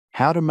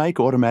How to make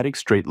automatic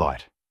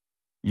streetlight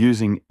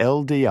using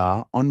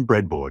LDR on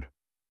breadboard.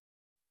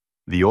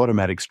 The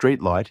automatic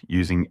streetlight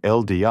using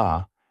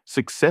LDR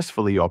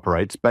successfully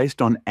operates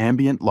based on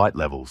ambient light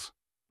levels,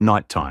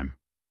 nighttime.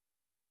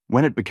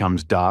 When it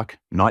becomes dark,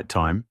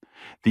 nighttime,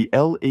 the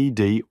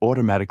LED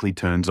automatically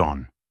turns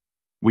on.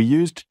 We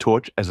used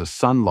torch as a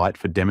sunlight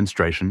for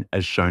demonstration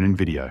as shown in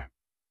video.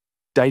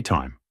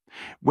 Daytime.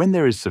 When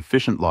there is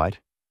sufficient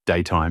light,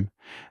 daytime,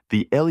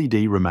 the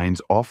LED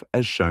remains off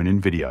as shown in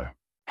video.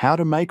 How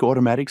to make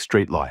automatic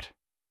streetlight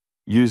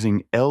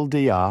using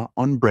LDR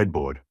on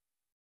breadboard.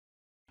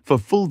 For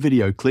full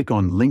video, click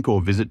on link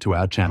or visit to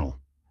our channel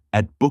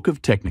at Book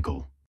of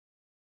Technical.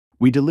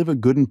 We deliver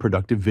good and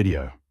productive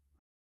video.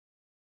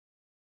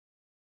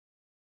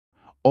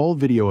 All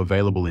video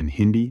available in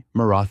Hindi,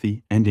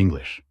 Marathi and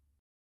English.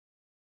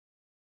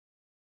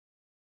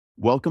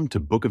 Welcome to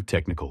Book of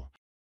Technical.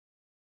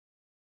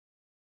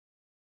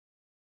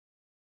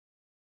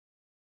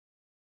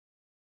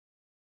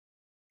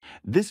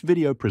 This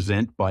video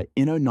present by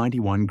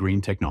Inno91 Green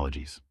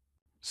Technologies.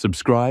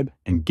 Subscribe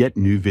and get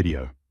new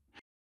video.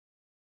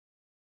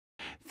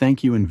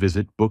 Thank you and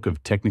visit Book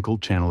of Technical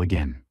channel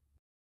again.